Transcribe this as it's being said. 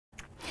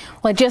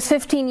Well, at just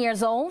 15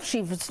 years old,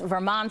 she was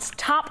Vermont's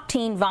top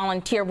teen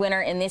volunteer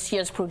winner in this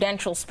year's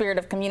Prudential Spirit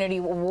of Community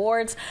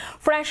Awards.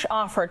 Fresh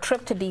off her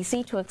trip to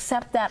D.C. to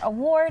accept that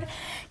award,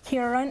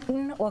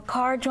 Kiran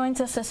Waqar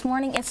joins us this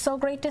morning. It's so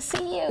great to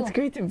see you. It's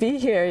great to be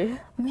here.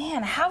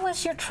 Man, how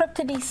was your trip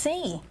to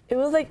D.C.? It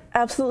was like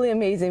absolutely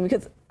amazing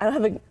because I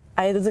don't have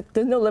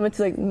there's no limit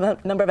to like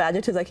number of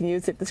adjectives I can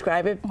use to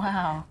describe it.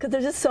 Wow. Because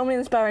there's just so many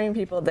inspiring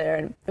people there,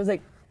 and it was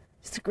like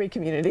just a great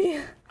community.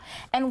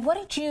 And what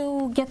did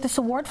you get this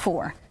award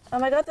for?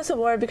 I got this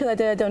award because I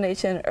did a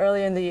donation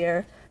earlier in the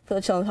year for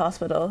the Children's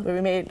Hospital, where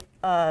we made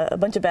a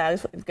bunch of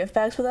gift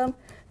bags for them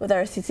with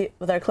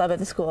our club at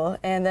the school.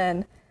 And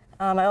then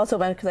I also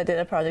went because I did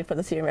a project for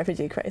the Syrian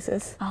refugee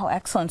crisis. Oh,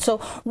 excellent. So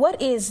what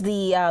is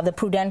the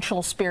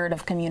Prudential Spirit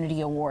of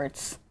Community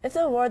Awards? It's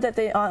an award that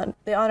they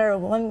honor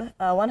one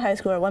high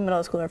schooler, one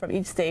middle schooler from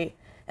each state,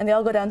 and they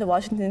all go down to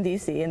Washington,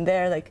 D.C., and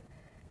there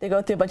they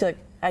go through a bunch of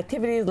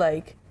activities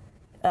like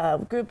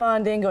group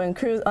bonding, going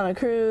on a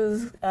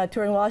cruise,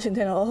 touring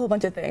Washington, a whole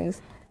bunch of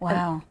things.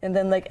 Wow. And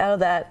then out of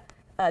that,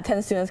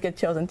 10 students get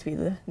chosen to be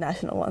the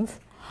national ones.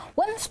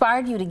 What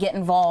inspired you to get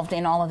involved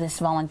in all of this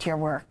volunteer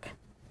work?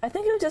 I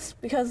think it was just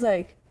because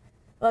my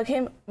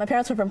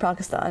parents were from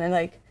Pakistan,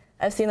 and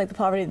I've seen the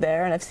poverty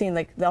there, and I've seen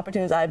the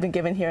opportunities I've been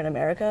given here in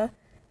America.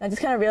 And I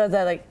just kind of realized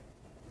that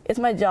it's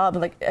my job,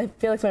 and I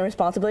feel like it's my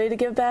responsibility to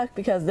give back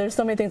because there's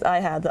so many things I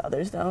have that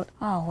others don't.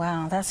 Oh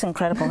wow, that's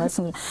incredible.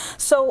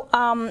 So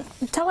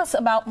tell us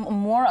about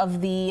more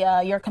of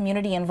your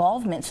community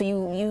involvement. So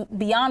you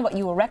beyond what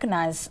you were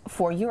recognized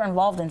for, you're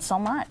involved in so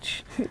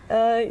much.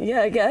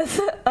 Yeah, I guess.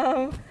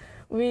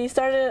 We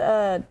started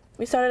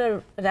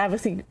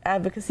an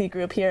advocacy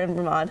group here in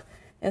Vermont.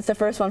 And it's the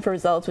first one for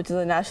Results, which is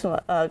a national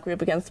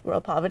group against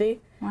world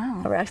poverty.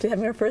 Wow. We're actually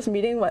having our first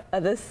meeting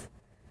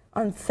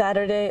on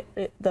Saturday,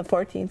 the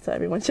 14th, so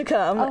everyone should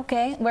come.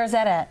 Okay, where's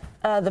that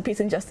at? The Peace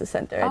and Justice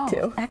Center at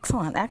 2.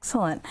 Excellent,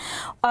 excellent.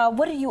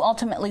 What did you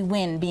ultimately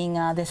win being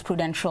this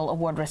Prudential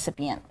Award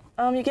recipient?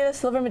 You get a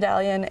silver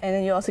medallion, and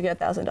then you also get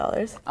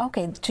 $1,000.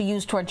 Okay, to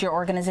use towards your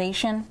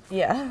organization?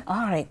 Yeah.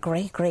 All right,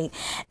 great, great.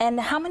 And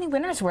how many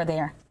winners were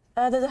there?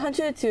 There's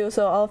 102,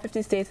 so all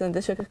 50 states and the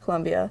District of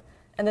Columbia.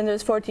 And then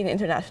there's 14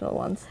 international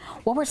ones.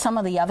 What were some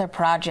of the other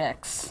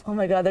projects? Oh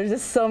my God, there's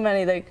just so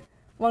many.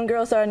 One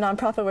girl started a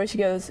nonprofit where she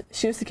gives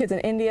shoes to kids in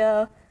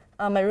India.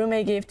 My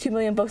roommate gave 2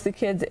 million books to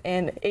kids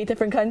in 8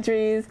 different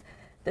countries.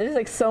 There's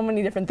just so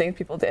many different things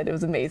people did. It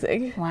was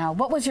amazing. Wow.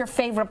 What was your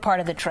favorite part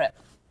of the trip?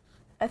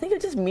 I think it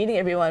was just meeting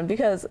everyone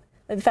because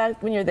in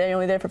fact, when you're there, you're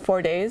only there for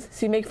 4 days,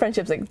 so you make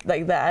friendships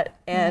like that.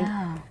 And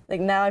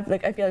now I feel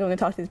like I'm going to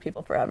talk to these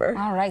people forever.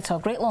 All right, so a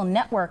great little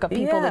network of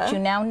people that you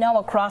now know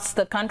across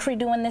the country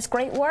doing this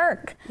great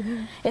work.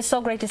 It's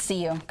so great to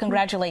see you.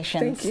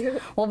 Congratulations. Thank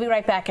you. We'll be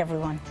right back,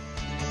 everyone.